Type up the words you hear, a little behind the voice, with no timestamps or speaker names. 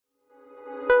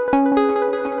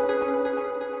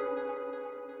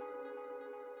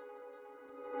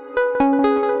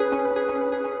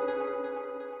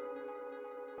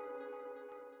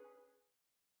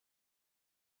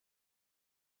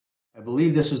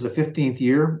believe this is the 15th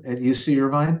year at UC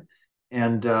Irvine,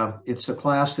 and it's a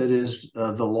class that is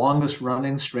the longest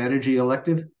running strategy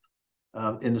elective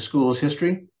in the school's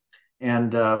history.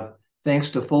 And thanks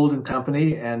to Fuld and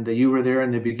Company, and you were there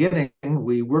in the beginning,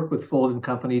 we worked with Fuld and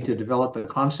Company to develop the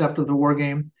concept of the war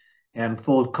game, and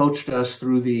Fuld coached us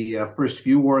through the first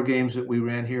few war games that we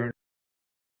ran here.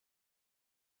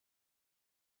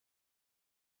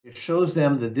 It shows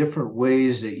them the different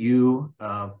ways that you,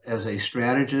 as a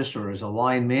strategist or as a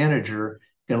line manager,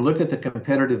 can look at the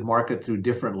competitive market through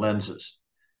different lenses.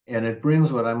 And it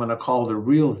brings what I'm going to call the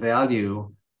real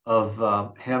value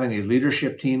of having a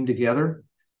leadership team together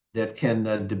that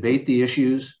can debate the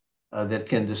issues, that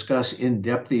can discuss in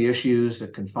depth the issues,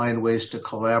 that can find ways to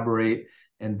collaborate,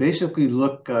 and basically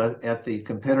look at the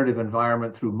competitive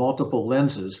environment through multiple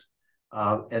lenses.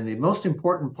 And the most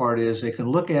important part is they can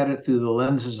look at it through the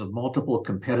lenses of multiple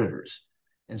competitors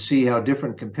and see how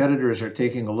different competitors are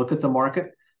taking a look at the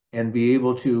market and be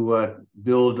able to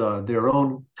build their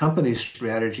own company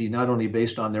strategy, not only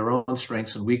based on their own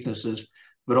strengths and weaknesses,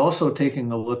 but also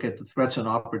taking a look at the threats and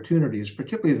opportunities,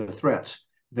 particularly the threats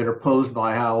that are posed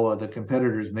by how the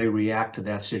competitors may react to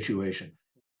that situation.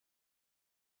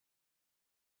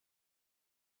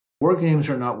 War games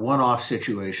are not one-off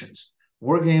situations.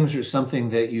 War games are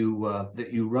something that you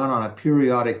run on a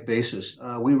periodic basis.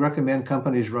 We recommend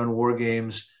companies run war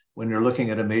games when they're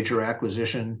looking at a major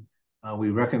acquisition.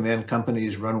 We recommend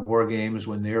companies run war games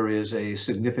when there is a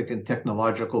significant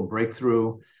technological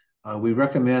breakthrough. We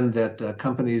recommend that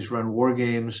companies run war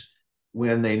games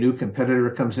when a new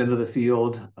competitor comes into the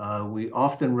field. We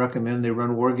often recommend they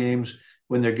run war games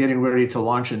when they're getting ready to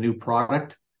launch a new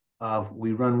product.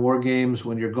 We run war games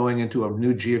when you're going into a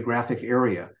new geographic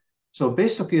area. So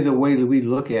basically the way that we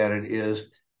look at it is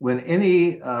when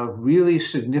any really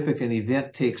significant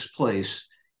event takes place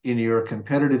in your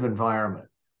competitive environment,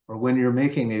 or when you're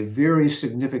making a very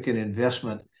significant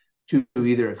investment to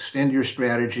either extend your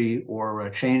strategy or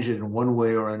change it in one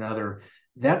way or another,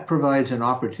 that provides an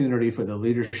opportunity for the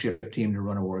leadership team to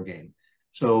run a war game.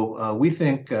 So we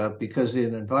think because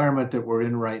in the environment that we're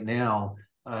in right now,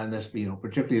 and this,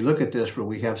 particularly look at this where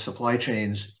we have supply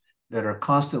chains that are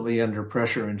constantly under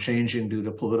pressure and changing due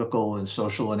to political and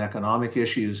social and economic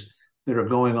issues that are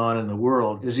going on in the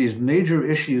world. As these major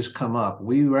issues come up,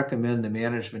 we recommend the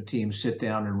management team sit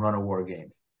down and run a war game.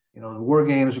 The war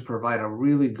games provide a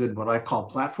really good, what I call,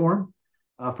 platform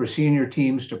for senior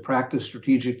teams to practice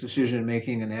strategic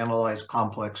decision-making and analyze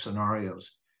complex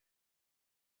scenarios.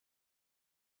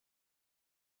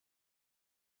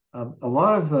 A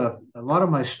lot of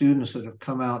my students that have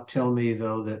come out tell me,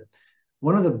 though, that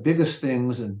one of the biggest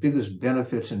things and biggest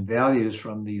benefits and values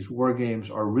from these war games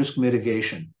are risk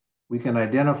mitigation. We can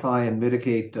identify and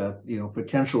mitigate,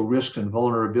 potential risks and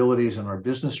vulnerabilities in our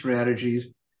business strategies.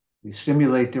 We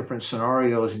simulate different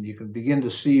scenarios, and you can begin to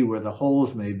see where the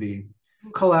holes may be.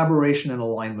 Collaboration and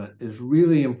alignment is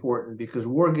really important because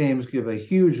war games give a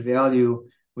huge value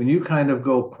when you kind of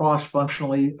go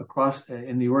cross-functionally across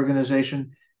in the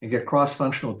organization and get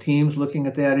cross-functional teams looking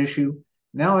at that issue.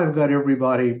 Now I've got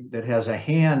everybody that has a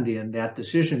hand in that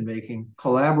decision-making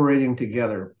collaborating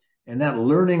together. And that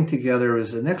learning together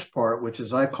is the next part, which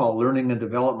is I call learning and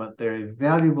development. They're a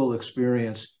valuable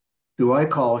experience who I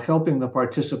call helping the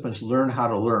participants learn how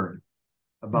to learn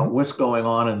about what's going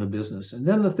on in the business. And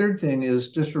then the third thing is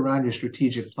just around your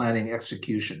strategic planning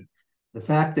execution. The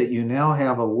fact that you now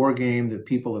have a war game that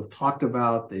people have talked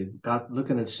about, they've got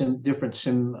looking at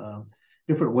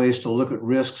different ways to look at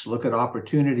risks, look at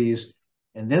opportunities,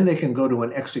 and then they can go to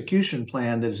an execution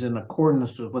plan that is in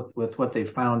accordance with what they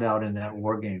found out in that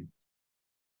war game.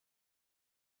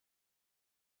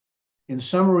 In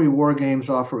summary, war games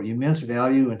offer immense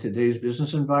value in today's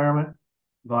business environment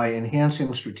by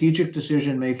enhancing strategic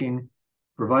decision-making,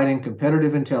 providing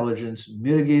competitive intelligence,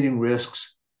 mitigating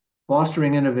risks,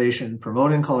 fostering innovation,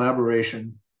 promoting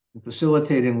collaboration, and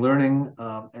facilitating learning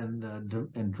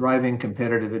and driving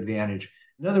competitive advantage.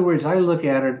 In other words, I look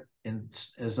at it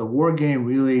as a war game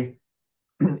really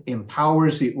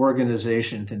empowers the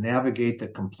organization to navigate the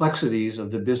complexities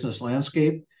of the business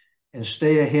landscape and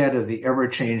stay ahead of the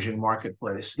ever-changing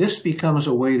marketplace. This becomes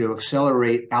a way to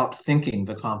accelerate outthinking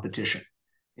the competition.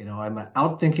 I'm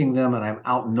outthinking them and I'm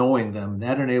outknowing them.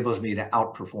 That enables me to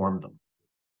outperform them.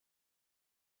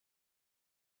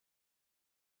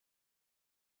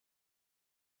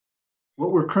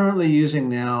 What we're currently using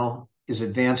now is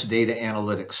advanced data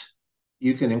analytics.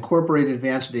 You can incorporate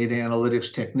advanced data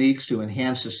analytics techniques to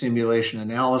enhance the simulation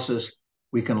analysis.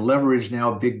 We can leverage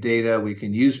now big data. We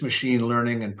can use machine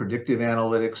learning and predictive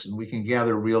analytics, and we can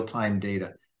gather real-time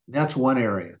data. That's one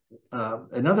area.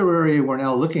 Another area we're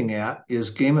now looking at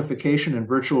is gamification and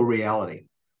virtual reality.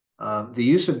 The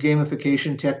use of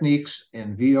gamification techniques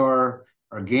and VR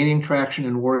are gaining traction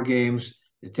in war games.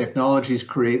 The technologies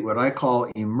create what I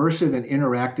call immersive and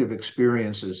interactive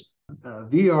experiences.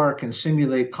 VR can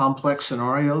simulate complex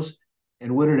scenarios,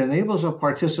 and what it enables a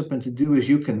participant to do is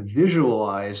you can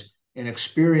visualize and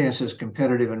experience this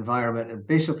competitive environment in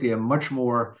basically a much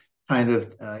more kind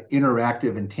of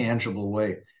interactive and tangible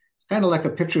way. It's kind of like a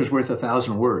picture's worth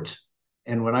 1,000 words.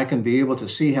 And when I can be able to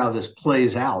see how this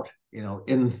plays out,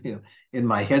 in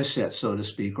my headset, so to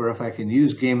speak, or if I can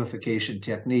use gamification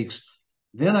techniques,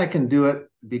 then I can do it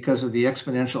because of the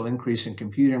exponential increase in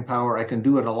computing power. I can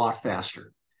do it a lot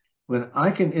faster. When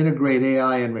I can integrate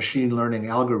AI and machine learning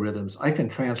algorithms, I can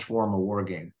transform a war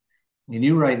game. And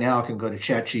you right now can go to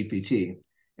ChatGPT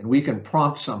and we can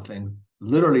prompt something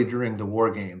literally during the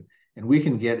war game, and we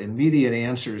can get immediate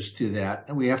answers to that.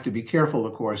 And we have to be careful,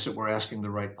 of course, that we're asking the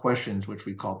right questions, which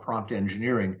we call prompt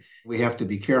engineering. We have to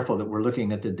be careful that we're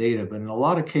looking at the data. But in a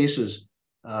lot of cases,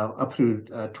 up through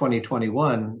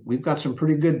 2021, we've got some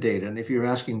pretty good data. And if you're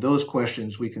asking those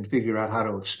questions, we can figure out how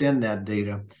to extend that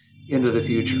data into the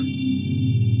future.